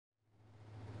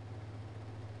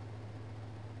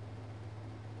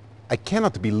I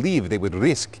cannot believe they would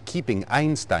risk keeping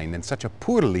Einstein in such a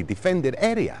poorly defended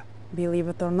area. Believe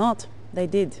it or not, they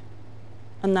did.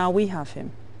 And now we have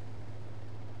him.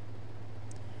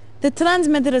 The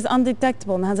transmitter is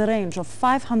undetectable and has a range of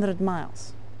 500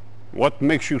 miles. What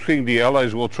makes you think the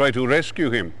Allies will try to rescue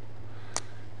him?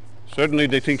 Certainly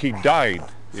they think he died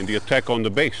in the attack on the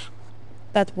base.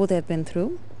 That would have been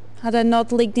true, had I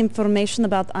not leaked information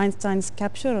about Einstein's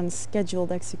capture and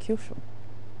scheduled execution.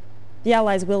 The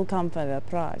Allies will come for their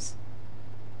prize.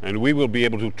 And we will be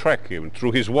able to track him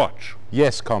through his watch.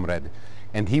 Yes, comrade.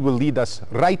 And he will lead us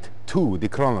right to the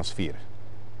Chronosphere.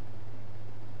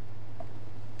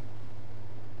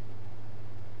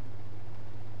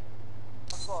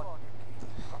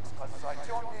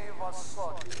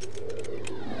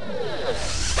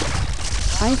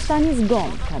 Einstein is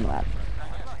gone, comrade.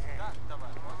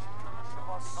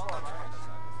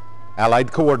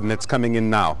 Allied coordinates coming in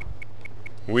now.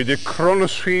 With the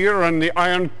Chronosphere and the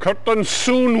Iron Curtain,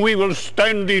 soon we will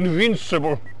stand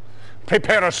invincible.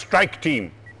 Prepare a strike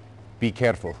team. Be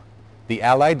careful. The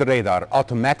Allied radar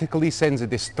automatically sends a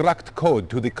destruct code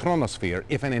to the Chronosphere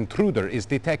if an intruder is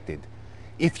detected.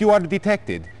 If you are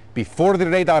detected before the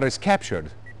radar is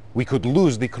captured, we could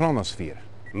lose the Chronosphere.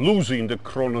 Losing the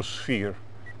Chronosphere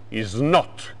is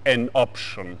not an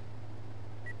option.